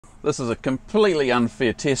This is a completely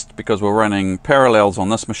unfair test because we're running parallels on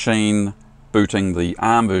this machine, booting the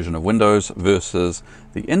ARM version of Windows versus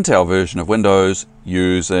the Intel version of Windows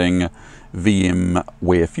using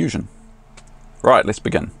VMWare Fusion. Right, let's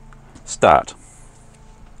begin. Start.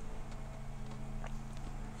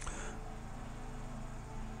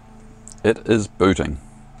 It is booting.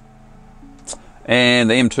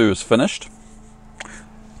 And the M2 is finished.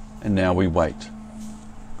 And now we wait.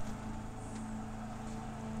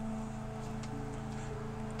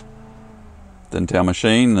 The Intel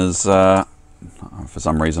machine is, for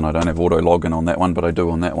some reason I don't have auto login on that one, but I do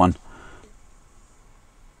on that one.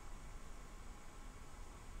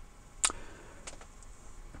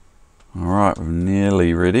 Alright, we're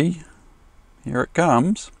nearly ready. Here it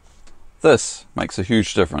comes. This makes a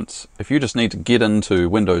huge difference. If you just need to get into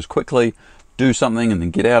Windows quickly, do something and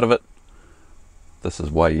then get out of it, this is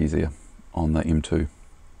way easier on the M2.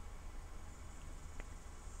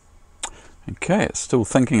 Okay, it's still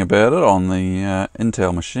thinking about it on the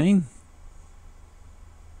Intel machine.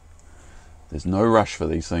 There's no rush for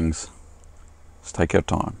these things. Let's take our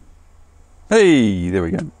time. Hey, there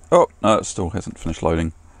we go. Oh, no, it still hasn't finished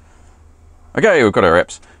loading. Okay, we've got our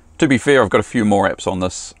apps. To be fair, I've got a few more apps on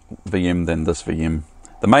this VM than this VM.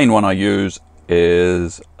 The main one I use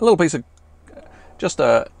is a little piece of, just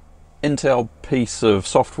a Intel piece of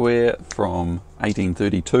software from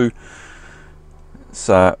 1832.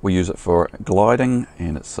 So we use it for gliding,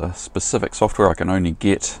 and it's a specific software I can only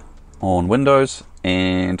get on Windows.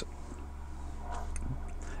 And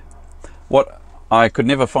what I could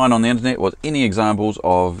never find on the internet was any examples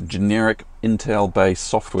of generic Intel based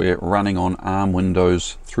software running on ARM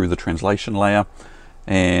Windows through the translation layer,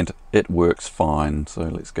 and it works fine. So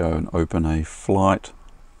let's go and open a flight.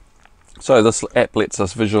 So this app lets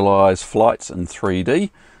us visualize flights in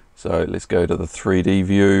 3D. So let's go to the 3D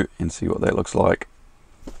view and see what that looks like.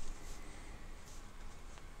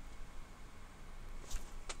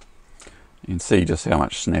 You can see just how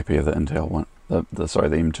much snappier the Intel one, the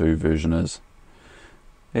M2 version is.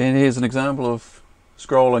 And here's an example of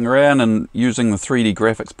scrolling around and using the 3D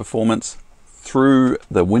graphics performance through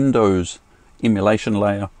the Windows emulation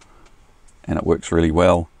layer, and it works really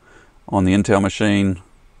well. On the Intel machine,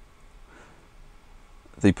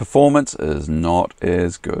 the performance is not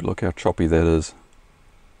as good. Look how choppy that is.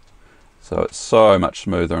 So it's so much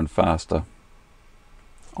smoother and faster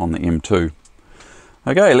on the M2.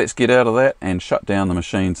 Okay, let's get out of that and shut down the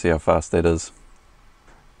machine, see how fast that is.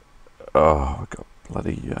 Oh, I've got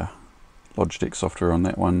bloody Logitech software on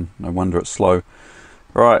that one. No wonder it's slow.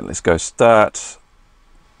 Right, let's go start,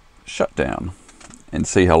 shut down, and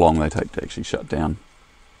see how long they take to actually shut down.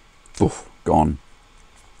 Oof, gone.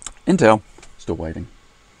 Intel, still waiting.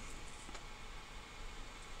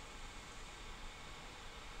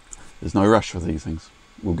 There's no rush for these things.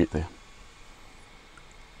 We'll get there.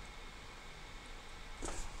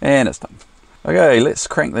 And it's done. Okay, let's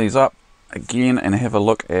crank these up again and have a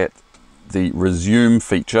look at the resume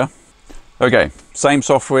feature. Okay, same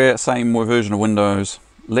software, same version of Windows.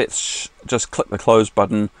 Let's just click the close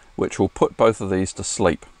button, which will put both of these to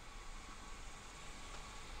sleep.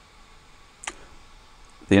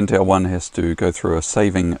 The Intel one has to go through a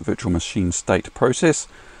saving virtual machine state process.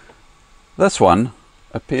 This one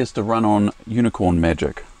appears to run on unicorn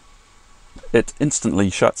magic. It instantly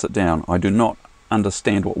shuts it down. I do not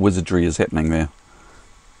understand what wizardry is happening there.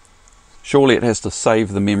 Surely it has to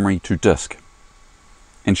save the memory to disk,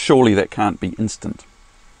 and surely that can't be instant.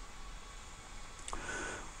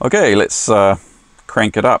 Okay, let's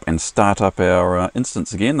crank it up and start up our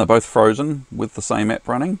instance again. They're both frozen with the same app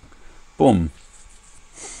running. Boom.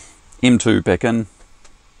 M2 back in,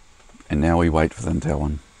 and now we wait for the Intel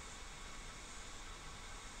one.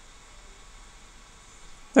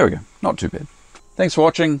 There we go, not too bad. Thanks for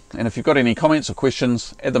watching, and if you've got any comments or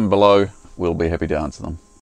questions, add them below. We'll be happy to answer them.